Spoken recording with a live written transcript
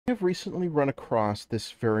I've recently run across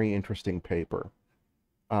this very interesting paper.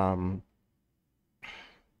 Um,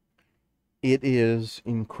 it is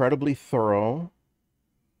incredibly thorough,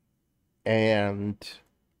 and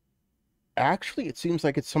actually, it seems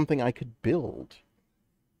like it's something I could build.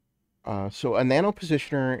 So a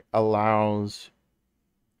nanopositioner allows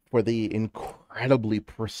for the incredibly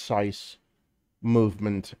precise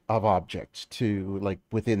movement of objects to like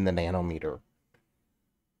within the nanometer.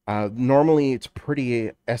 Normally, it's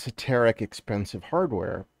pretty esoteric, expensive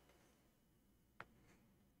hardware.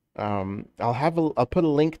 I'll put a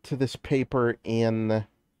link to this paper in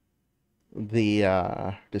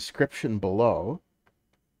the description below.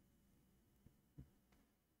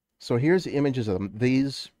 So here's images of them.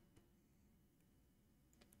 These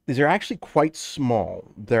are actually quite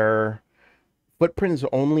small. Their footprint is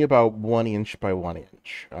only about 1 inch by 1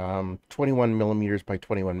 inch, 21 millimeters by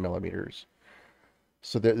 21 millimeters.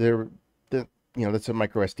 So they're that's a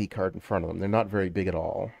micro SD card in front of them. They're not very big at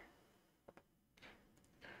all.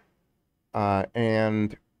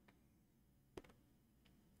 And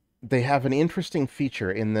they have an interesting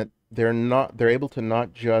feature in that they're able to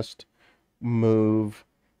not just move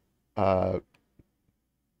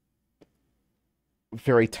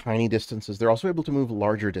very tiny distances, they're also able to move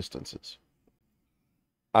larger distances.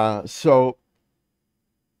 So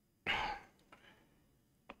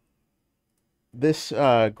this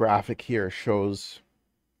graphic here shows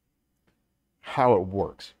how it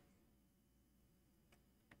works.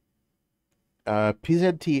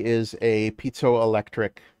 PZT is a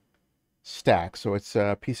piezoelectric stack, so it's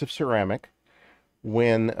a piece of ceramic.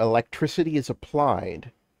 When electricity is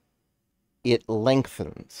applied, it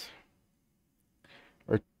lengthens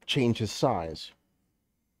or changes size.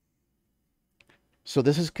 So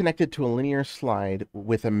this is connected to a linear slide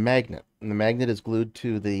with a magnet, and the magnet is glued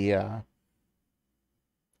to the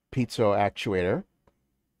piezo actuator.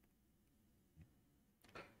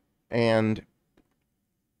 And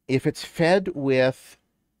if it's fed with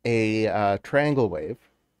a triangle wave,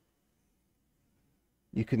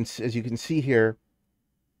 as you can see here,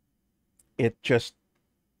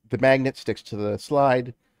 the magnet sticks to the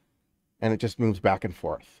slide and it just moves back and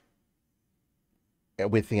forth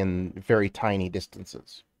within very tiny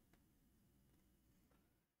distances.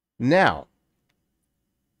 Now,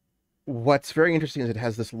 what's very interesting is it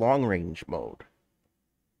has this long range mode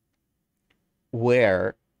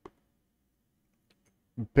where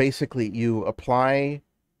basically you apply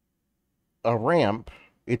a ramp.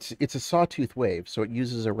 It's a sawtooth wave, so it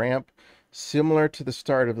uses a ramp similar to the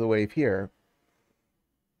start of the wave here,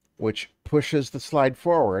 which pushes the slide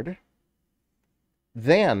forward.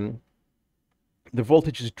 Then the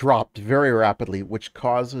voltage is dropped very rapidly, which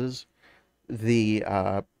causes the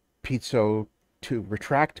piezo to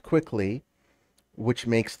retract quickly, which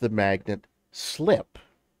makes the magnet slip.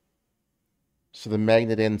 So the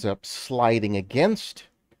magnet ends up sliding against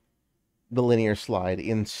the linear slide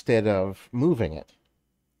instead of moving it.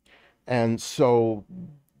 And so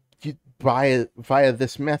via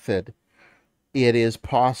this method, it is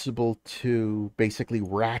possible to basically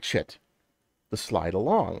ratchet the slide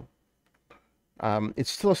along. It's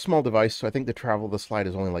still a small device, so I think the travel of the slide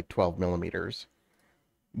is only like 12 millimeters.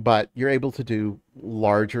 But you're able to do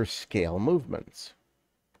larger scale movements.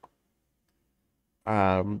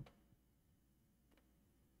 So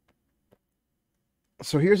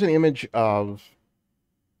here's an image of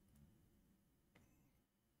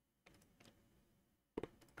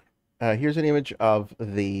one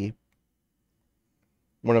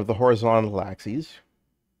of the horizontal axes.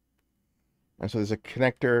 And so there's a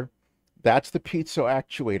connector. That's the piezo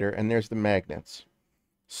actuator, and there's the magnets.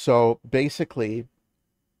 So basically,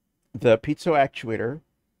 the piezo actuator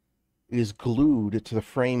is glued to the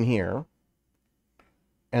frame here,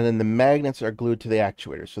 and then the magnets are glued to the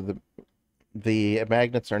actuator. So the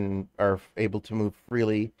magnets are able to move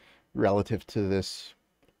freely relative to this.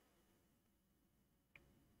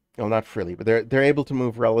 Well, not freely, but they're able to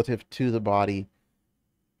move relative to the body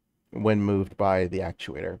when moved by the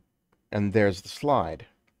actuator. And there's the slide.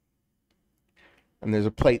 And there's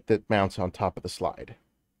a plate that mounts on top of the slide.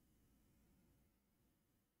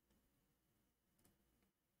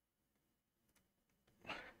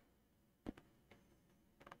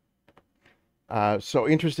 So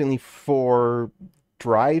interestingly, for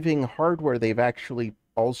driving hardware, they've actually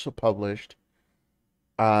also published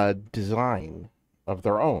a design of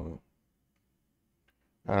their own.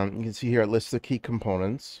 You can see here it lists the key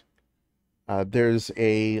components. There's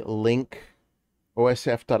a link,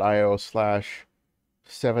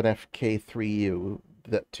 osf.io/7fk3u,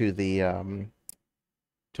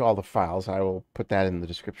 to all the files. I will put that in the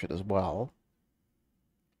description as well.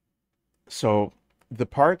 So the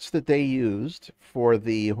parts that they used for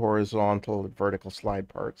the horizontal and vertical slide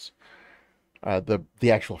parts,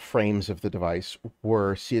 the actual frames of the device,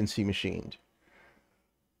 were CNC machined.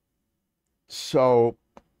 So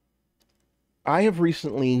I have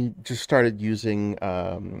recently just started using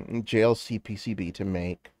JLC PCB to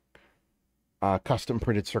make custom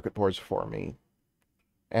printed circuit boards for me,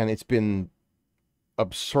 and it's been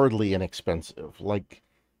absurdly inexpensive. Like,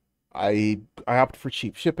 I opt for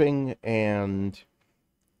cheap shipping, and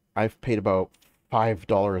I've paid about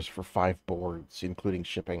 $5 for 5 boards, including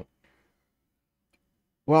shipping.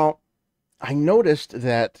 Well, I noticed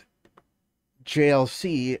that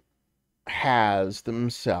JLC has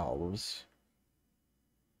themselves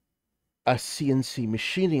a CNC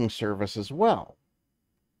machining service as well.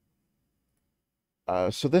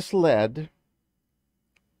 So this led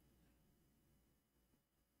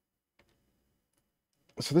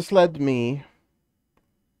me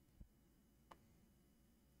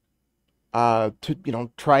to,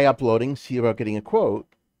 try uploading, see about getting a quote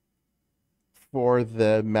for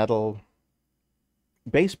the metal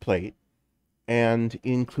base plate, and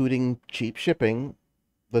including cheap shipping,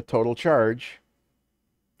 the total charge,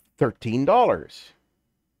 $13.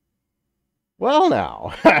 Well,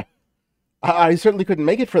 now, I certainly couldn't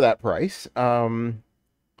make it for that price. Don't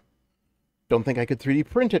think I could 3D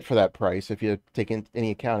print it for that price if you take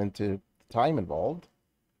any account into the time involved.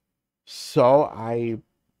 So I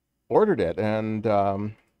ordered it, and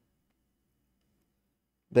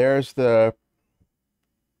there's the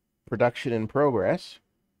production in progress.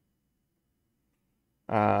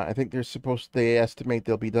 I think they estimate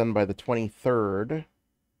they'll be done by the 23rd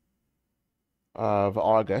of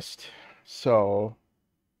August. So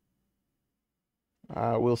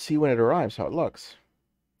we'll see when it arrives, how it looks.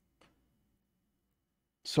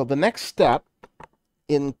 So the next step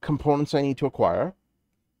in components I need to acquire.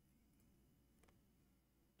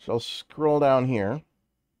 So I'll scroll down here.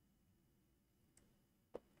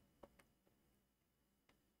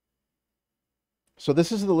 So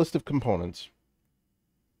this is the list of components,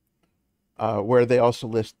 where they also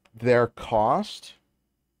list their cost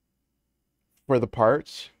for the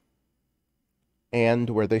parts and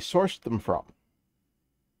where they sourced them from.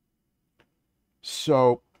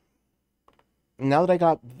 So now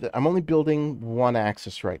that I'm only building one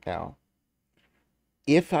axis right now.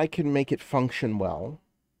 If I can make it function well,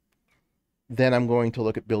 then I'm going to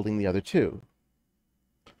look at building the other two.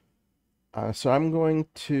 So I'm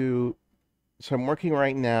working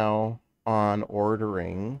right now on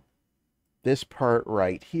ordering this part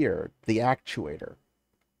right here, the actuator.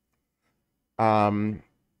 That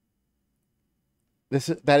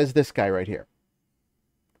is this guy right here.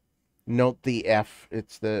 Note the F,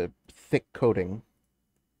 it's the thick coating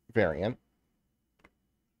variant.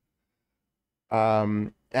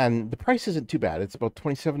 And the price isn't too bad. It's about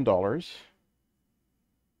 $27.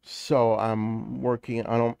 So I'm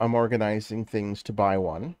organizing things to buy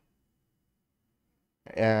one.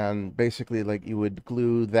 And basically, like, you would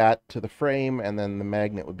glue that to the frame, and then the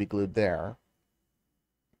magnet would be glued there.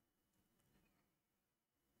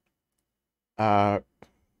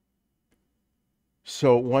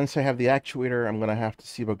 So once I have the actuator, I'm going to have to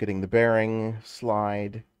see about getting the bearing,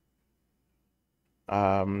 slide,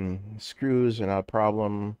 screws are not a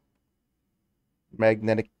problem.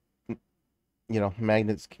 Magnetic,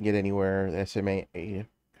 magnets can get anywhere. The SMA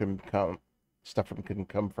stuff can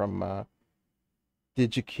come from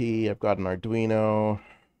DigiKey. I've got an Arduino.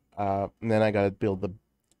 And then I got to build the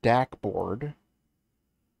DAC board,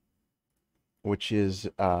 which is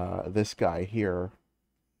this guy here.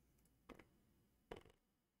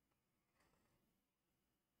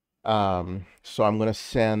 So I'm going to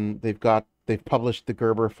send, they've published the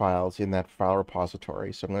Gerber files in that file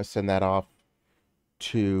repository. So I'm going to send that off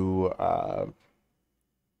to,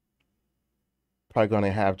 probably going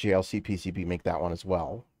to have JLC PCB make that one as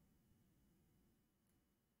well.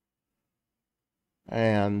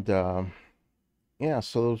 And, yeah,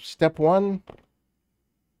 so step one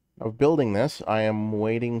of building this, I am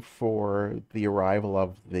waiting for the arrival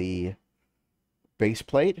of the base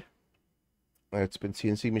plate. It's been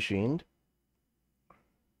CNC machined.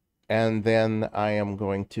 And then I am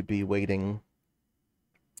going to be waiting,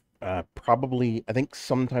 probably, I think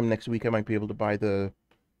sometime next week I might be able to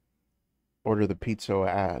order the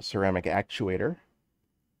piezo ceramic actuator.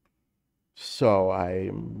 So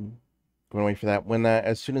I'm going to wait for that.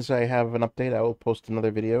 As soon as I have an update, I will post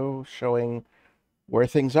another video showing where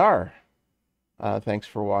things are. Thanks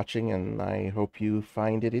for watching, and I hope you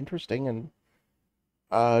find it interesting, and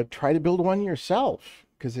try to build one yourself,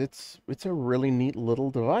 because it's a really neat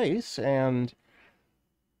little device, and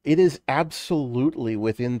It is absolutely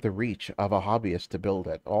within the reach of a hobbyist to build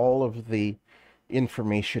it. All of the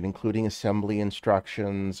information, including assembly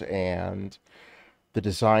instructions and the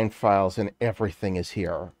design files and everything, is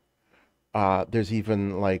here. There's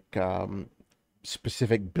even like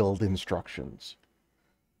specific build instructions.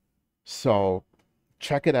 So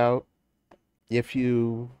check it out. If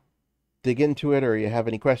you dig into it or you have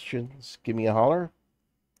any questions, give me a holler.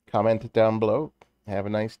 Comment it down below. Have a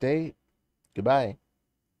nice day. Goodbye.